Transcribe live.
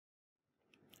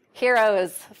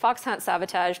heroes, fox hunt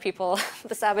sabotage people,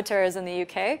 the saboteurs in the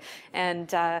UK.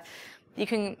 And you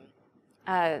can,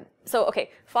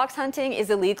 okay, fox hunting is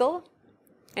illegal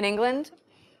in England,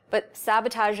 but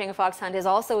sabotaging a fox hunt is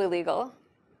also illegal.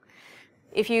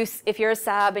 If you're a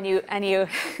sab and you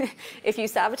if you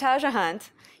sabotage a hunt,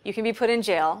 you can be put in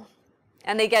jail,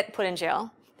 and they get put in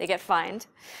jail. They get fined.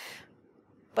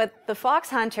 But the fox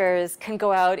hunters can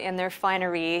go out in their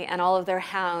finery and all of their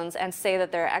hounds and say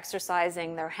that they're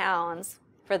exercising their hounds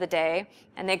for the day.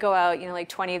 And they go out, like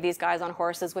 20 of these guys on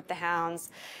horses with the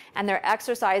hounds, and they're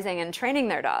exercising and training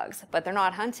their dogs, but they're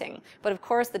not hunting. But of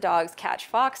course the dogs catch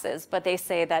foxes, but they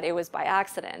say that it was by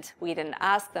accident. We didn't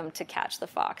ask them to catch the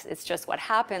fox. It's just what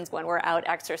happens when we're out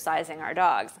exercising our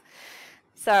dogs.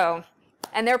 So,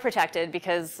 and they're protected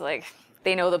because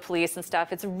they know the police and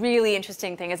stuff. It's a really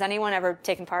interesting thing. Has anyone ever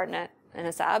taken part in it, in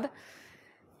a SAB?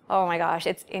 Oh my gosh,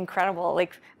 it's incredible.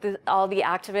 All the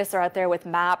activists are out there with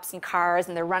maps and cars,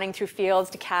 and they're running through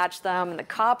fields to catch them, and the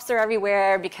cops are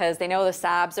everywhere because they know the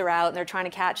SABs are out and they're trying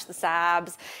to catch the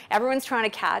SABs. Everyone's trying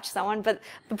to catch someone, but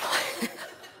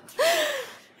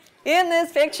in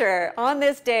this picture, on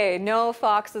this day, no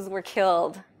foxes were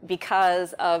killed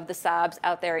because of the SABs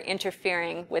out there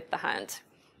interfering with the hunt,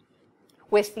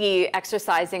 with the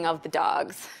exercising of the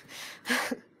dogs.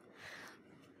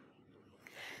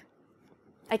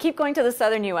 I keep going to the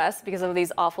southern US because of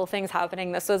these awful things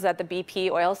happening. This was at the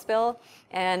BP oil spill.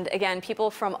 And again, people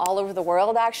from all over the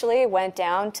world actually went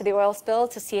down to the oil spill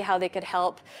to see how they could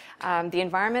help the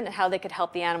environment and how they could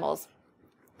help the animals.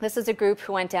 This is a group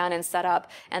who went down and set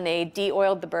up, and they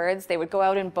de-oiled the birds. They would go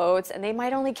out in boats, and they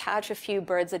might only catch a few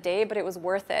birds a day, but it was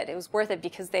worth it. It was worth it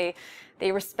because they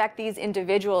respect these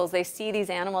individuals. They see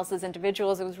these animals as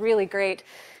individuals. It was really great.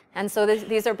 And so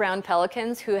these are brown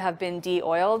pelicans who have been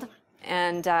de-oiled,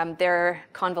 and they're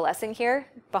convalescing here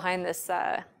behind this,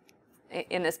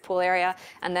 in this pool area.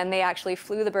 And then they actually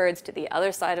flew the birds to the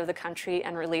other side of the country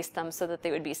and released them so that they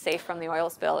would be safe from the oil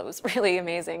spill. It was really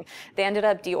amazing. They ended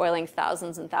up de-oiling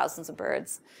thousands and thousands of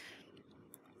birds.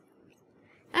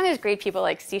 And there's great people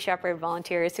like Sea Shepherd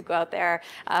volunteers who go out there.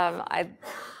 I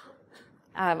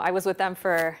was with them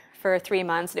for 3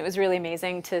 months, and it was really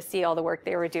amazing to see all the work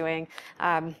they were doing.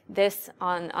 On this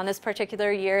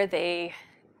particular year, the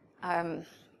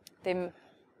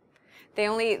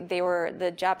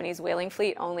Japanese whaling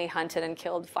fleet only hunted and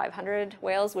killed 500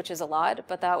 whales, which is a lot,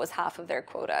 but that was half of their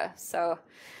quota. So,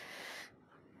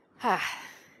 a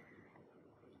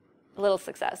little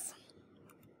success.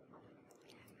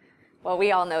 Well,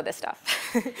 we all know this stuff.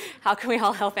 How can we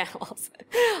all help animals?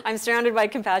 I'm surrounded by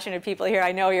compassionate people here.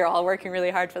 I know you're all working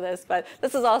really hard for this, but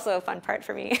this is also a fun part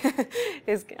for me.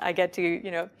 Is I get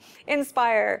to,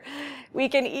 inspire. We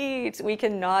can eat. We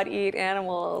can not eat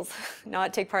animals,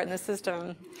 not take part in the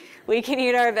system. We can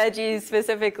eat our veggies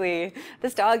specifically.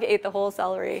 This dog ate the whole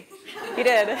celery. He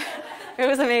did. It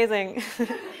was amazing.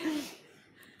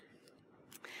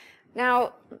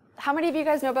 Now, how many of you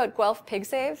guys know about Guelph Pig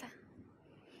Save?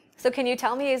 So can you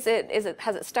tell me, has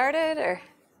it started, or?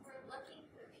 We're looking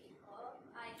for people.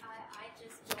 I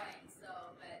just joined,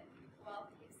 but Guelph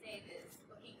Pig Save is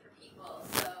looking for people.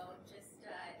 So just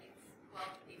it's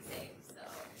Guelph Pig Save. So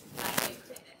I'm going to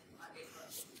put it on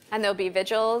Facebook. And there'll be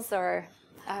vigils, or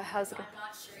how's it going? I'm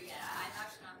not sure yet. I'm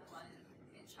actually not the one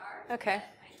in charge. Okay.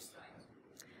 I just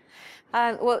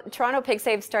joined. Well, Toronto Pig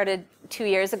Save started 2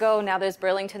 years ago. Now there's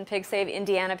Burlington Pig Save,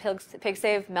 Indiana Pig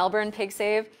Save, Melbourne Pig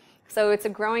Save. So it's a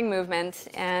growing movement,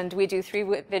 and we do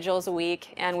 3 vigils a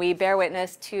week, and we bear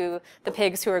witness to the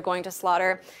pigs who are going to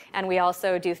slaughter. And we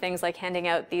also do things like handing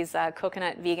out these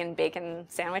coconut vegan bacon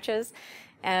sandwiches.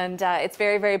 And it's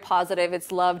very, very positive.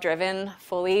 It's love-driven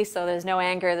fully, so there's no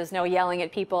anger, there's no yelling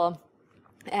at people.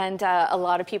 And a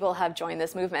lot of people have joined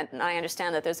this movement, and I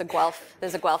understand that there's a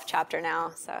Guelph chapter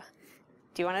now. So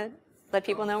do you want to let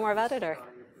people know more about it, or?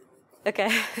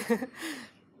 Okay.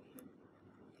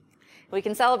 We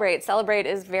can celebrate. Celebrate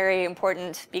is very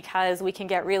important because we can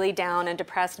get really down and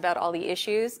depressed about all the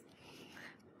issues.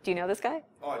 Do you know this guy?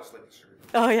 Oh, I just like the shirt.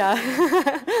 Oh, yeah.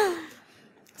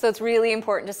 So it's really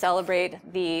important to celebrate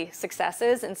the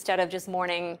successes instead of just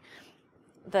mourning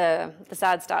the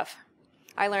sad stuff.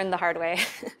 I learned the hard way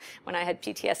when I had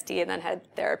PTSD and then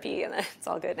had therapy, and then it's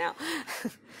all good now.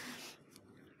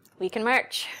 We can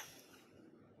march.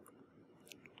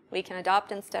 We can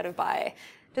adopt instead of buy.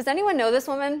 Does anyone know this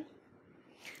woman?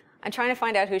 I'm trying to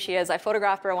find out who she is. I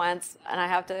photographed her once, and I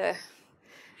have to,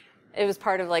 it was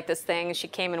part of this thing. She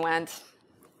came and went.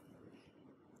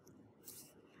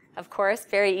 Of course,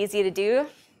 very easy to do.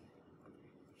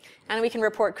 And we can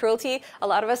report cruelty. A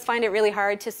lot of us find it really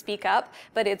hard to speak up,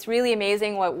 but it's really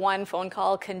amazing what one phone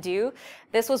call can do.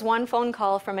 This was one phone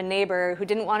call from a neighbor who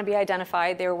didn't want to be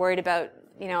identified. They were worried about,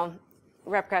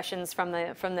 repercussions from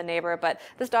the neighbor, but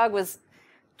this dog was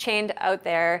chained out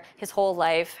there his whole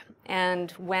life.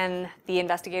 And when the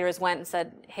investigators went and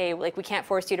said, hey, like, we can't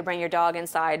force you to bring your dog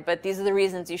inside, but these are the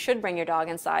reasons you should bring your dog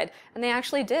inside. And they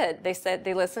actually did.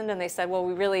 They listened and they said, well,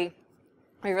 we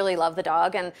really love the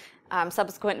dog. And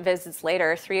subsequent visits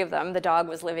later, 3 of them, the dog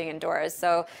was living indoors.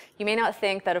 So you may not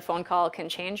think that a phone call can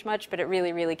change much, but it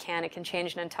really, really can. It can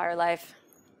change an entire life.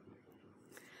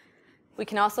 We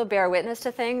can also bear witness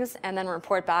to things and then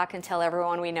report back and tell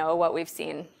everyone we know what we've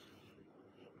seen.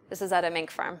 This is at a mink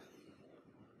farm.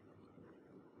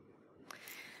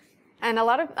 And a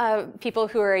lot of people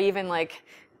who are even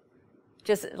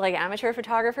just amateur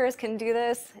photographers can do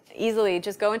this easily.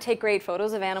 Just go and take great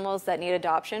photos of animals that need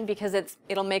adoption, because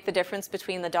it'll make the difference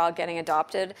between the dog getting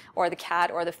adopted or the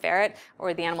cat or the ferret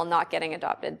or the animal not getting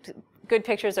adopted. Good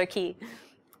pictures are key.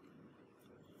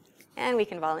 And we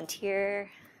can volunteer.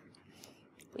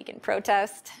 We can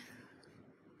protest.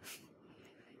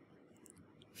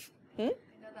 You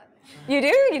do?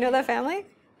 You know that family?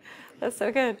 That's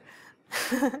so good.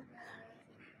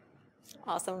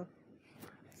 Awesome.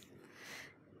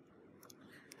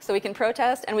 So we can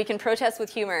protest, and we can protest with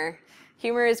humor.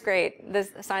 Humor is great.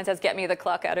 This sign says, "Get me the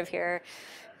cluck out of here,"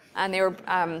 and they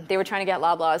were trying to get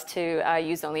Loblaws to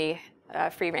use only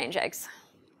free-range eggs.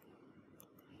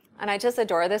 And I just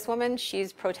adore this woman.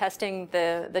 She's protesting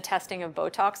the testing of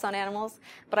Botox on animals.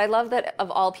 But I love that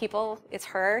of all people, it's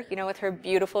her, with her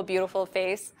beautiful, beautiful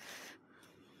face.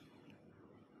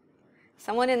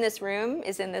 Someone in this room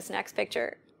is in this next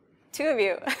picture. 2 of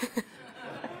you.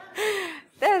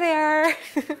 There they are.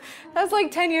 That was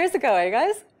like 10 years ago, you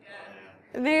guys?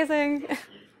 Yeah. Amazing.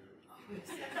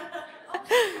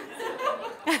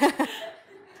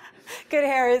 Good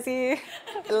hair, Izzy.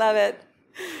 I love it.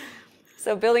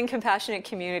 So building compassionate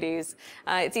communities.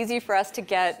 It's easy for us to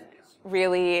get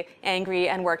really angry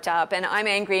and worked up, and I'm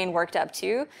angry and worked up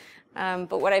too.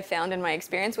 But what I've found in my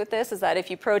experience with this is that if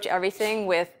you approach everything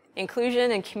with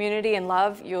inclusion and community and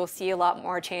love, you'll see a lot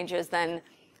more changes than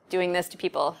doing this to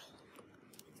people.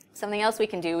 Something else we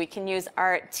can do, we can use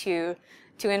art to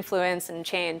influence and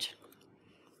change.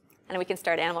 And we can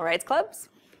start animal rights clubs.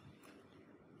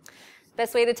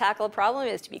 Best way to tackle a problem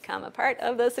is to become a part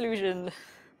of the solution.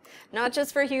 Not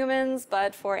just for humans,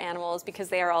 but for animals, because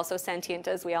they are also sentient,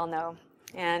 as we all know,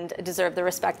 and deserve the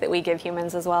respect that we give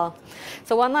humans as well.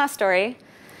 So one last story.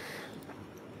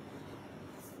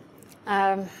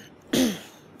 Hard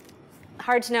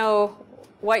to know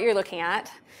what you're looking at,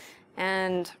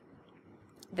 and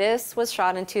this was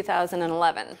shot in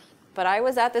 2011. But I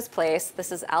was at this place.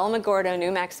 This is Alamogordo,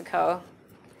 New Mexico,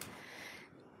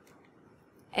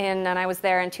 and I was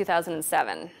there in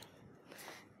 2007.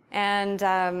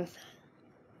 And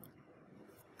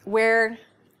where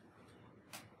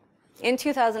in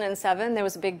 2007, there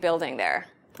was a big building there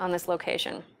on this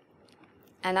location.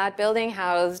 And that building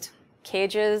housed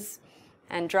cages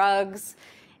and drugs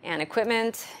and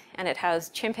equipment, and it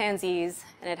housed chimpanzees,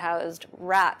 and it housed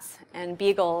rats and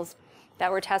beagles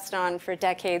that were tested on for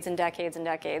decades and decades and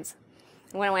decades.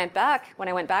 And when I went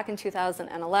back in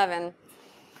 2011,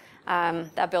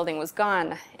 that building was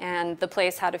gone, and the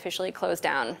place had officially closed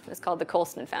down. It's called the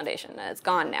Colston Foundation, and it's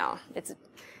gone now. It's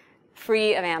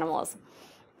free of animals.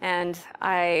 And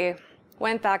I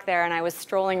went back there, and I was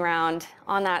strolling around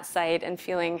on that site and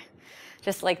feeling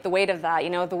just like the weight of that,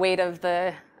 the weight of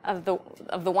the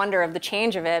wonder of the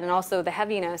change of it, and also the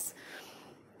heaviness,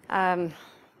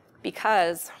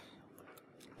 because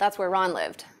that's where Ron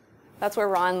lived. That's where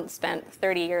Ron spent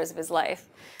 30 years of his life,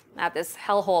 at this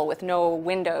hellhole with no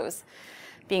windows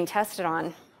being tested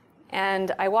on.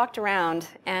 And I walked around,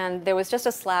 and there was just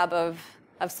a slab of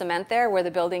cement there where the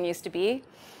building used to be.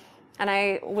 And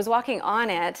I was walking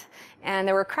on it, and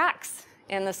there were cracks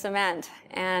in the cement,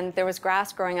 and there was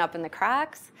grass growing up in the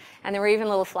cracks, and there were even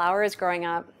little flowers growing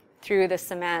up through the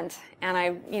cement. And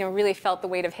I really felt the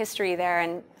weight of history there,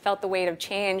 and felt the weight of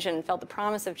change, and felt the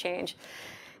promise of change.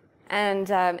 And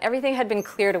everything had been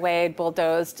cleared away,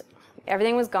 bulldozed.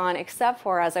 Everything was gone except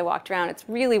for, as I walked around, it's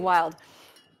really wild.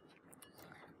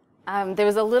 There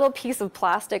was a little piece of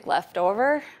plastic left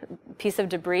over, a piece of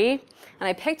debris, and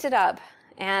I picked it up,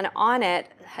 and on it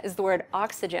is the word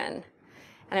oxygen.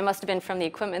 And it must have been from the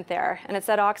equipment there. And it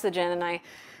said oxygen, and I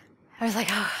was like,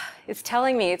 oh, it's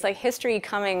telling me, it's like history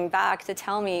coming back to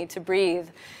tell me to breathe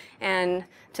and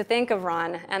to think of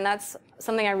Ron. And that's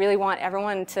something I really want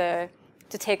everyone to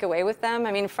take away with them.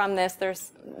 I mean, from this,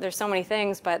 there's so many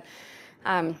things, but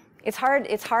it's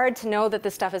hard to know that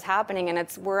this stuff is happening, and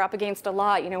we're up against a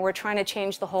lot. You know, we're trying to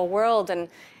change the whole world and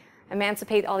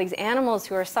emancipate all these animals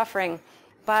who are suffering.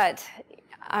 But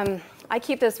I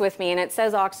keep this with me, and it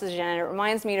says oxygen, and it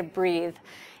reminds me to breathe.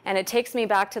 And it takes me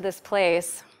back to this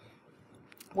place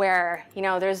where, you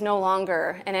know, there's no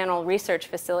longer an animal research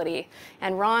facility,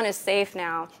 and Ron is safe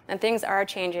now, and things are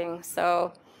changing.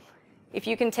 So if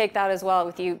you can take that as well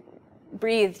with you,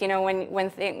 breathe. You know,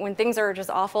 when things are just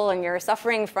awful and you're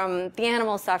suffering from the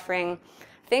animal suffering,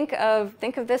 think of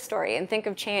this story, and think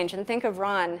of change, and think of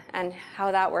Ron and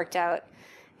how that worked out,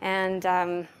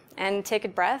 and take a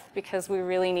breath, because we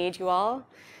really need you all.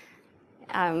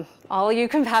 All you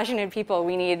compassionate people,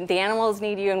 the animals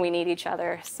need you, and we need each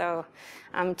other. So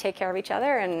take care of each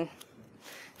other and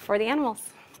for the animals.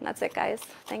 And that's it, guys.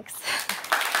 Thanks.